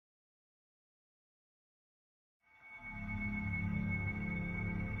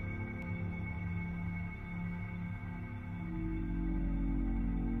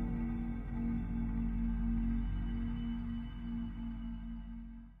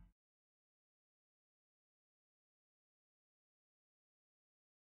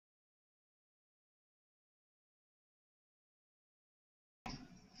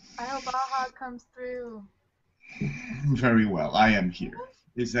I hope Aha comes through. Very well, I am here.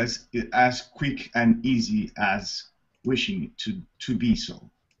 It's as quick and easy as wishing it to be so.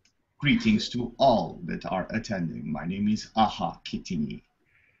 Greetings to all that are attending. My name is Kitini.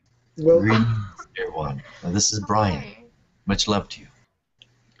 Greetings, dear one. Now, this is Brian. Hi. Much love to you.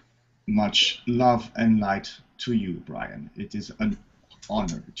 Much love and light to you, Brian. It is an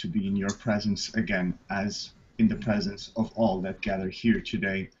honor to be in your presence again, as in the presence of all that gather here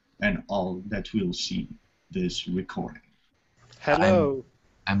today and all that will see this recording. Hello.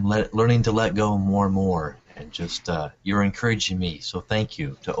 I'm learning to let go more and more, and just you're encouraging me, so thank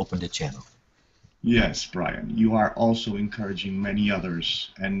you to open the channel. Yes, Brian, you are also encouraging many others,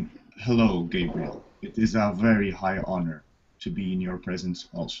 and hello, Gabriel. It is a very high honor to be in your presence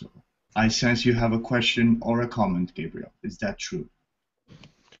also. I sense you have a question or a comment, Gabriel. Is that true?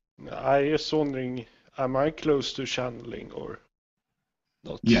 I was wondering, am I close to channeling or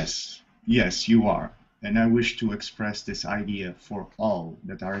not? Yes, yes, you are. And I wish to express this idea for all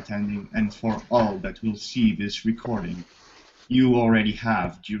that are attending and for all that will see this recording. You already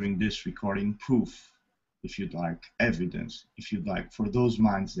have, during this recording, proof, if you'd like, evidence, if you'd like, for those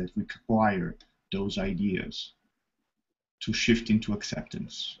minds that require those ideas to shift into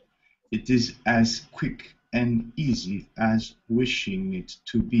acceptance. It is as quick and easy as wishing it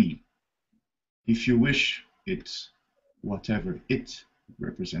to be. If you wish it, whatever it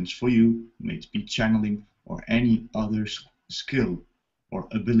represents for you, may it be channeling or any other skill or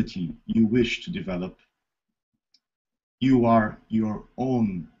ability you wish to develop, you are your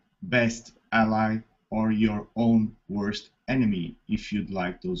own best ally or your own worst enemy, if you'd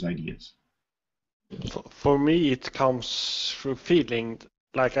like those ideas. For me, it comes through feeling,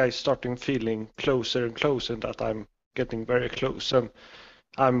 like I starting feeling closer and closer, that I'm getting very close, and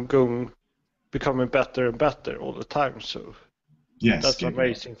I'm becoming better and better all the time, so yes, that's Gabriel.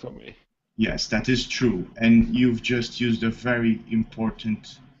 amazing for me. Yes, that is true, and you've just used a very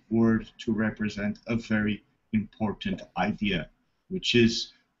important word to represent a very important idea, which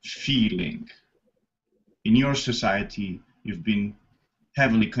is feeling. In your society, you've been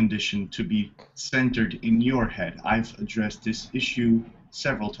heavily conditioned to be centered in your head. I've addressed this issue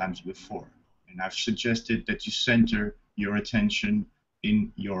several times before, and I've suggested that you center your attention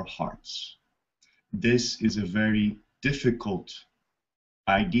in your hearts. This is a very difficult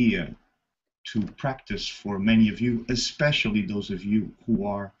idea to practice for many of you, especially those of you who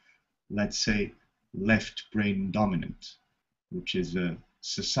are, let's say, left brain dominant, which is a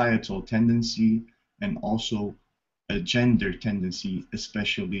societal tendency and also a gender tendency,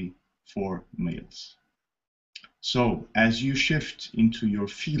 especially for males. So as you shift into your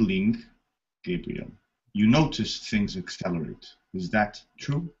feeling, Gabriel, you notice things accelerate. Is that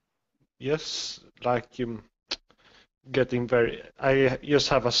true? Yes, like getting very. I just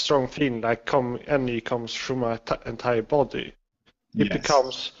have a strong feeling like energy comes through my entire body. It Yes.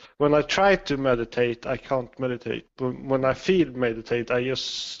 becomes, when I try to meditate, I can't meditate. But when I feel meditate, I just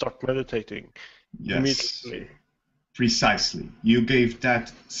start meditating immediately. Precisely. You gave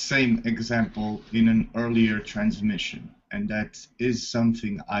that same example in an earlier transmission, and that is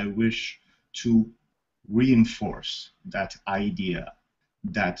something I wish to reinforce, that idea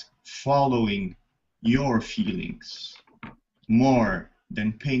that following your feelings more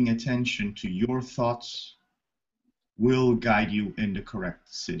than paying attention to your thoughts will guide you in the correct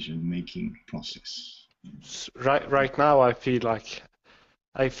decision-making process. Right now, I feel like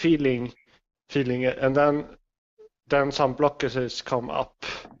I feeling it, and then some blockages come up,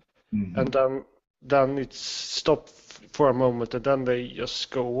 and then it's stopped for a moment, and then they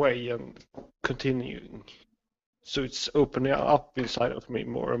just go away and continuing. So it's opening up inside of me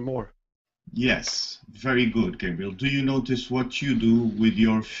more and more. Yes, very good, Gabriel. Do you notice what you do with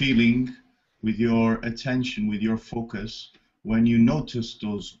your feeling, with your attention, with your focus, when you notice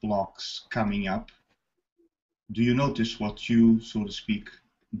those blocks coming up? Do you notice what you, so to speak,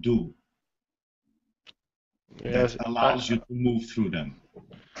 do Yes, that allows you to move through them?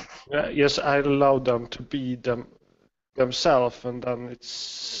 Yes, I allow them to be themselves, and then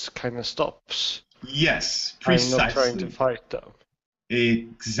it's kind of stops. Yes, precisely. I'm not trying to fight them.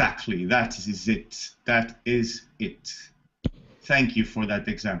 Exactly, that is it. That is it. Thank you for that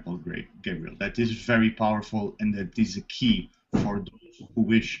example, Gabriel. That is very powerful, and that is a key for those who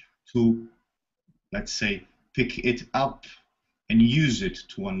wish to, let's say, pick it up and use it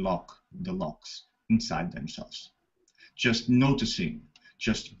to unlock the locks inside themselves. Just noticing,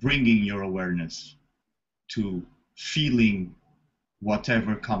 just bringing your awareness to feeling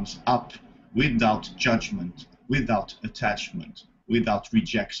whatever comes up without judgment, without attachment, without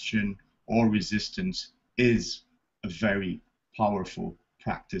rejection or resistance is a very powerful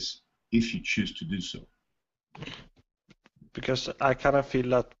practice if you choose to do so. Because I kind of feel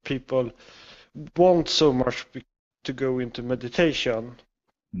that people want so much to go into meditation,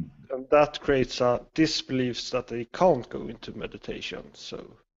 and that creates a disbelief that they can't go into meditation.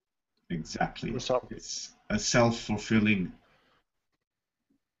 So exactly, some, it's a self-fulfilling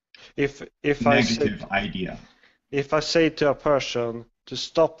if negative idea. If I say to a person to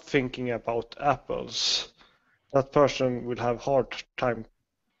stop thinking about apples, that person will have hard time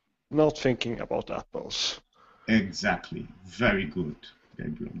not thinking about apples. Exactly. Very good,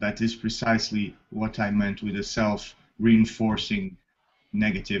 Gabriel. That is precisely what I meant with a self-reinforcing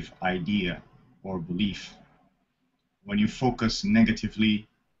negative idea or belief. When you focus negatively,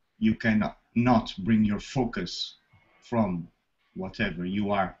 you cannot not bring your focus from whatever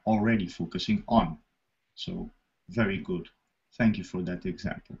you are already focusing on. So, very good. Thank you for that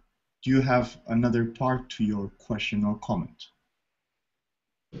example. Do you have another part to your question or comment?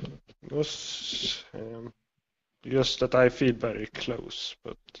 Yes, just that I feel very close,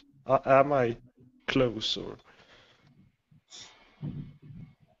 but am I close or?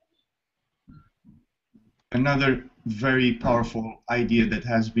 Another very powerful idea that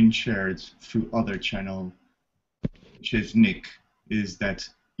has been shared through other channel, which is Nick, is that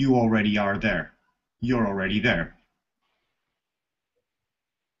you already are there. You're already there.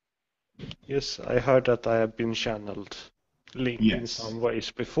 Yes, I heard that I have been channeled linked in some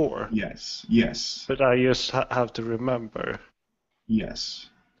ways before. Yes, yes. But I just have to remember. Yes.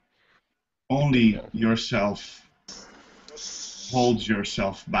 Only yourself holds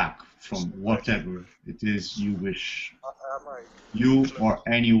yourself back from whatever it is you wish. You or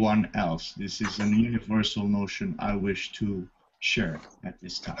anyone else. This is a universal notion I wish to share at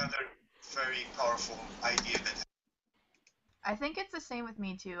this time. Another very powerful idea that I think it's the same with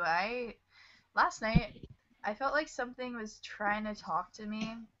me too. Last night I felt like something was trying to talk to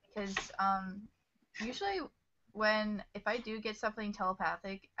me because usually if I do get something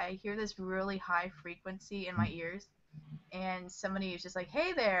telepathic, I hear this really high frequency in my ears, and somebody is just like,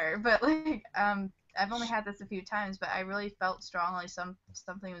 "Hey there," but like I've only had this a few times, but I really felt strongly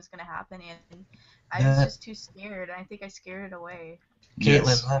something was gonna happen, and I was just too scared, and I think I scared it away.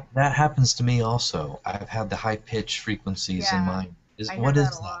 Caitlin, that happens to me also. I've had the high-pitched frequencies in mine. What is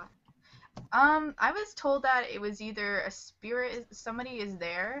that? I was told that it was either a spirit, somebody is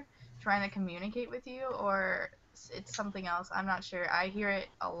there trying to communicate with you, or it's something else. I'm not sure. I hear it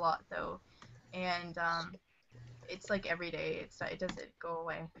a lot though, and it's like every day. It doesn't go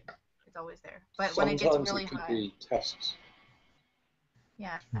away. It's always there. But when it gets really high, be tests.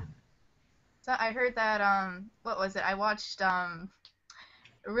 Yeah. So I heard that what was it? I watched a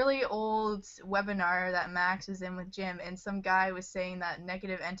really old webinar that Max was in with Jim, and some guy was saying that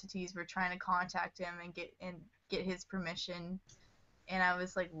negative entities were trying to contact him and get his permission, and I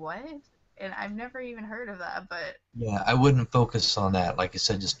was like, what? And I've never even heard of that, but yeah, I wouldn't focus on that. Like I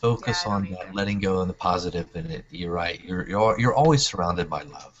said, just focus on that, letting go and the positive in it. You're right. You're always surrounded by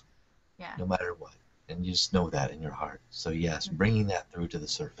love, no matter what, and you just know that in your heart. So yes, bringing that through to the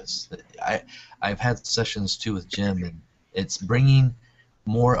surface. I've had sessions too with Jim, and it's bringing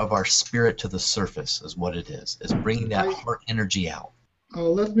more of our spirit to the surface is what it is. It's bringing that heart energy out.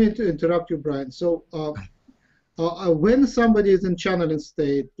 Let me interrupt you, Brian. So when somebody is in channeling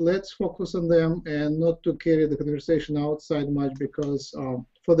state, let's focus on them and not to carry the conversation outside much, because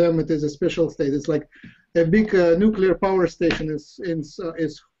for them it is a special state. It's like a big nuclear power station is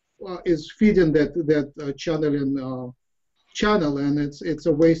feeding that channel, and it's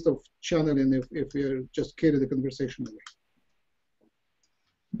a waste of channeling if you just carry the conversation away.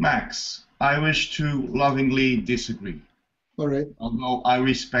 Max, I wish to lovingly disagree. All right. Although I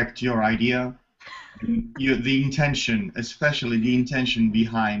respect your idea, the intention, especially the intention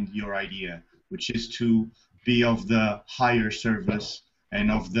behind your idea, which is to be of the higher service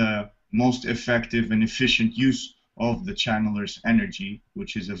and of the most effective and efficient use of the channeler's energy,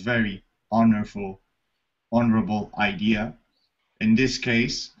 which is a very honorable idea. In this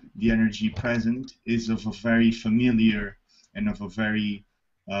case, the energy present is of a very familiar and of a very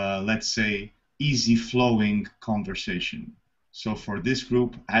let's say, easy-flowing conversation. So for this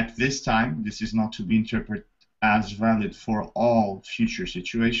group, at this time, this is not to be interpreted as valid for all future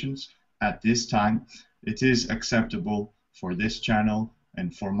situations. At this time, it is acceptable for this channel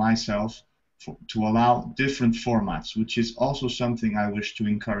and for myself to allow different formats, which is also something I wish to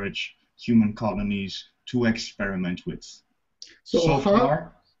encourage human colonies to experiment with. So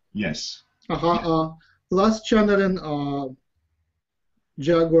far, yes. Last channeling,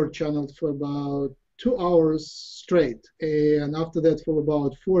 Jaguar channeled for about 2 hours straight, and after that for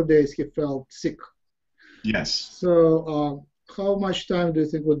about 4 days he felt sick. Yes. So how much time do you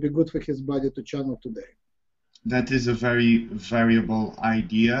think would be good for his body to channel today? That is a very variable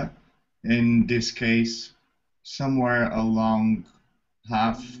idea. In this case, somewhere along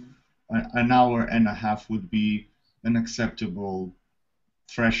an hour and a half would be an acceptable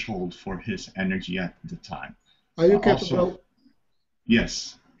threshold for his energy at the time. Are you capable?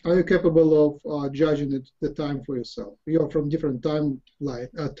 Yes. Are you capable of judging the time for yourself? You're from different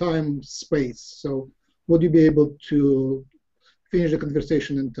time space. So would you be able to finish the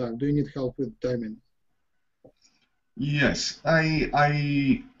conversation in time? Do you need help with timing? Yes,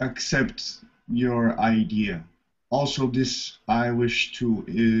 I accept your idea. Also, this I wish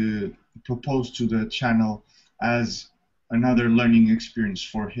to propose to the channel as another learning experience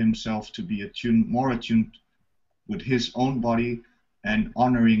for himself to be more attuned with his own body and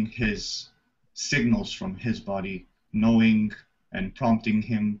honoring his signals from his body, knowing and prompting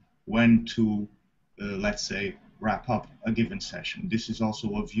him when to, let's say, wrap up a given session. This is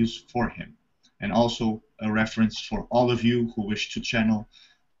also of use for him. And also a reference for all of you who wish to channel.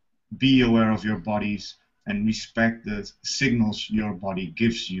 Be aware of your bodies and respect the signals your body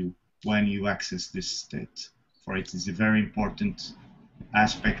gives you when you access this state. For it is a very important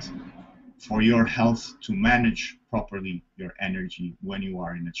aspect for your health to manage properly your energy when you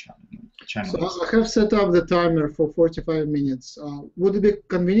are in a channel. So I have set up the timer for 45 minutes. Would it be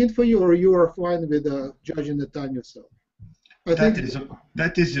convenient for you, or you are fine with judging the time yourself? That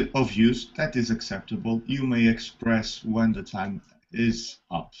is of use. That is acceptable. You may express when the time is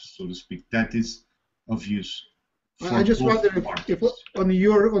up, so to speak. That is of use. I just wonder if on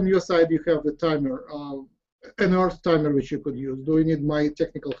your side you have the timer, an Earth timer which you could use. Do you need my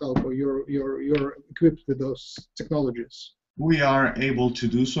technical help, or you're equipped with those technologies? We are able to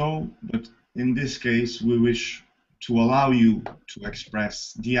do so, but in this case, we wish to allow you to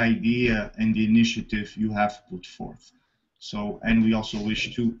express the idea and the initiative you have put forth. So, and we also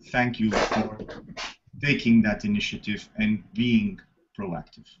wish to thank you for taking that initiative and being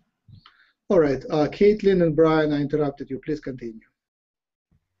proactive. All right, Caitlin and Brian, I interrupted you. Please continue.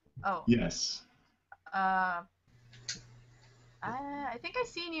 Oh. Yes. I think I've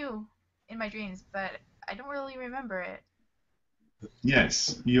seen you in my dreams, but I don't really remember it.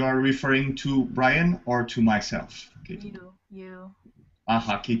 Yes, you are referring to Brian or to myself? Kitini? You.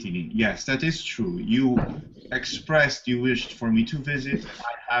 Aha, Kitini. Yes, that is true. You expressed you wished for me to visit.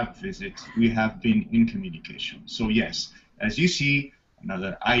 I have visited. We have been in communication. So yes, as you see,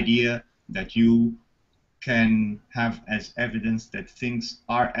 another idea that you can have as evidence that things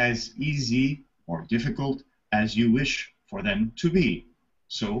are as easy or difficult as you wish for them to be.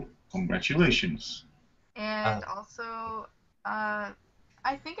 So, congratulations. And also, I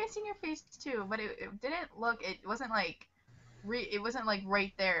think I've seen your face too, but it didn't look. It wasn't like, it wasn't like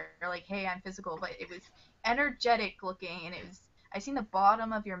right there, like, hey, I'm physical, but it was energetic looking, and it was. I seen the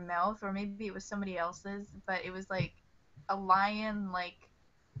bottom of your mouth, or maybe it was somebody else's, but it was like a lion-like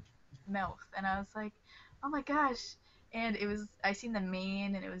mouth, and I was like, oh my gosh. And it was, I seen the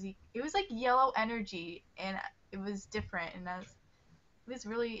mane, and it was like yellow energy, and it was different, and it was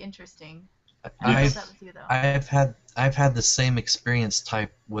really interesting. I've had the same experience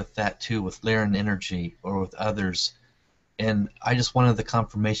type with that too, with Lyran energy or with others, and I just wanted the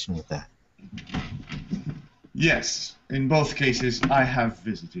confirmation with that. Yes, in both cases I have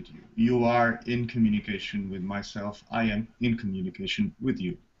visited you. You are in communication with myself. I am in communication with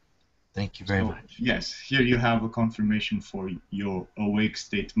you. Thank you very much. Yes, here you have a confirmation for your awake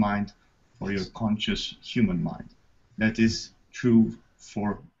state mind, for your conscious human mind. That is true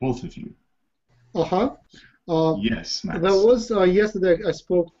for both of you. Yes, Max. There was, yesterday I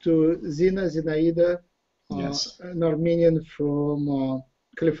spoke to Zinaida, yes. an Armenian from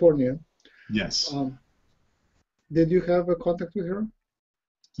California. Yes. Did you have a contact with her?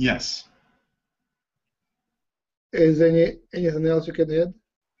 Yes. Is anything else you can add?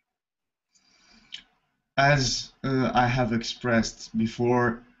 As I have expressed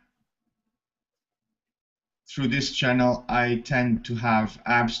before, through this channel, I tend to have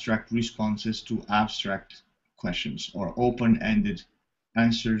abstract responses to abstract questions, or open-ended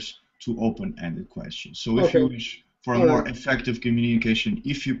answers to open-ended questions. So if you wish for a more effective communication,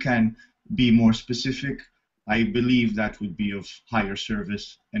 if you can be more specific, I believe that would be of higher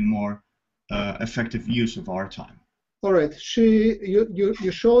service and more effective use of our time. All right.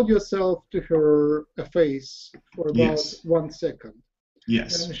 You showed yourself to her face for about 1 second.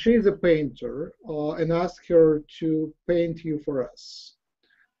 Yes. And she's a painter, and asked her to paint you for us.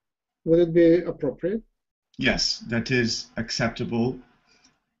 Would it be appropriate? Yes, that is acceptable.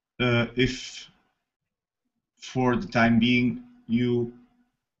 If for the time being you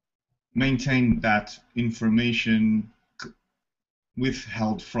maintain that information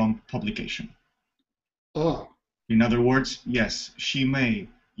withheld from publication. Ah. In other words, yes, she may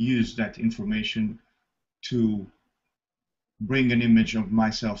use that information to bring an image of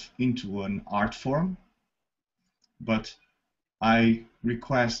myself into an art form, but I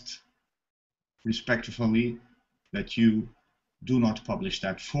request respectfully that you do not publish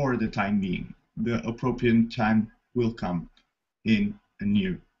that for the time being. The appropriate time will come in a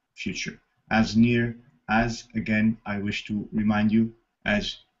near future. As near as, again, I wish to remind you,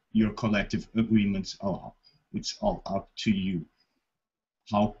 as your collective agreements allow. It's all up to you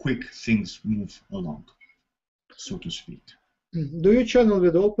how quick things move along, so to speak. Do you channel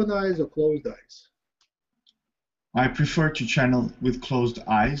with open eyes or closed eyes? I prefer to channel with closed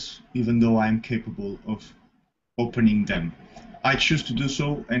eyes, even though I'm capable of opening them. I choose to do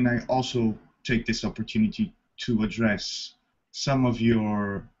so, and I also take this opportunity to address some of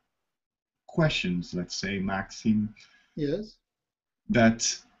your questions, let's say, Maxime. Yes.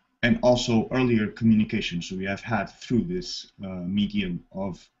 That, and also earlier communications we have had through this medium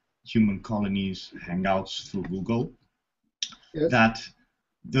of human colonies, hangouts through Google. Yes. That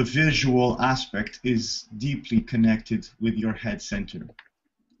the visual aspect is deeply connected with your head center.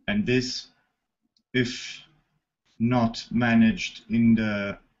 And this, if not managed in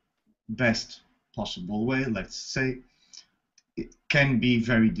the best possible way, let's say, it can be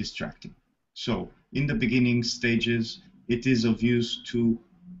very distracting. So in the beginning stages, it is of use to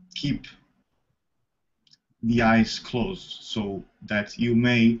keep the eyes closed so that you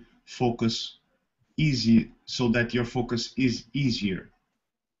may focus so that your focus is easier,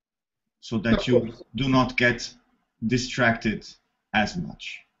 so that you do not get distracted as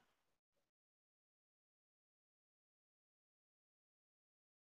much.